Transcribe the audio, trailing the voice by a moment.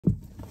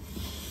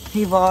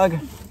Hey, vlog.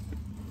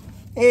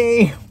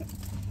 Hey.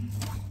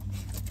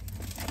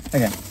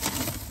 Okay.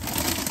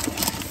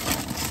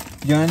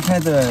 Do you want to try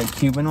the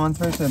Cuban ones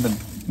first or the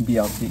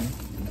BLT?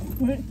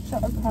 It's a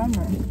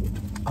camera.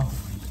 Oh,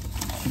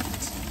 shoot.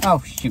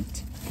 Oh,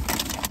 shoot.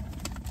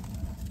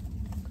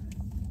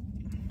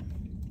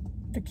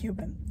 The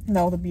Cuban.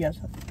 No, the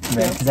BLT.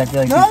 Right, because I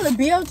feel like... No, the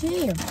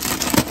BLT.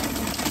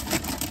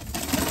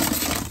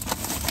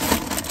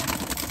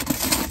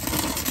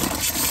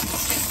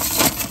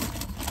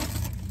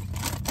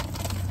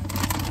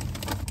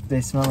 They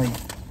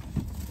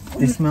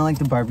smell like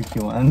the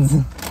barbecue ones.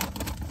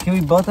 Okay, we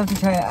both have to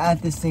try it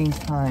at the same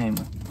time.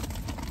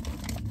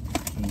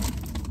 Okay.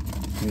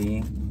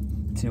 3,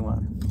 2,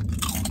 1.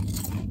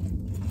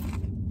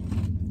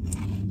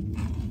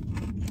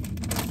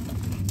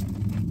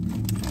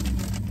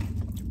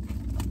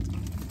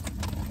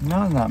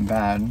 No, it's not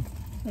bad.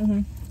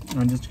 It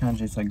just kind of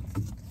tastes like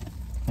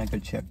a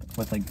chip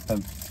with like a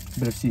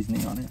bit of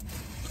seasoning on it.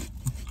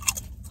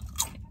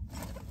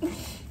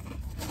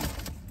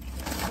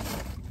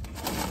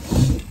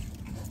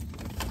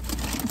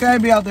 Okay,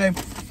 be out there.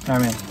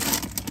 Alright, man.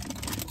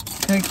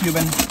 Hey,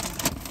 Cuban.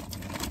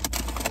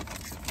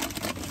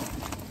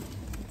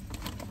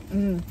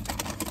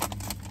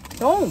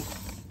 Don't.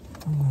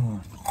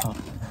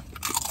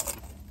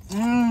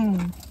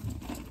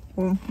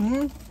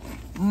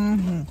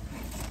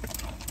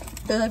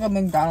 Tastes like a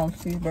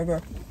McDonald's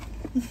cheeseburger.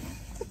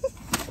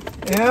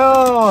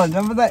 Ew!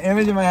 Don't put that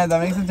image in my head.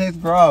 That makes it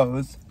taste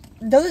gross.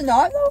 Does it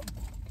not though?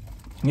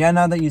 Yeah,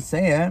 now that you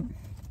say it.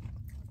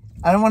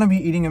 I don't want to be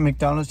eating a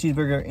McDonald's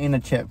cheeseburger in a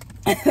chip.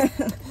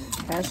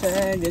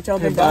 Hashtag get your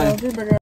Okay, McDonald's bye. cheeseburger.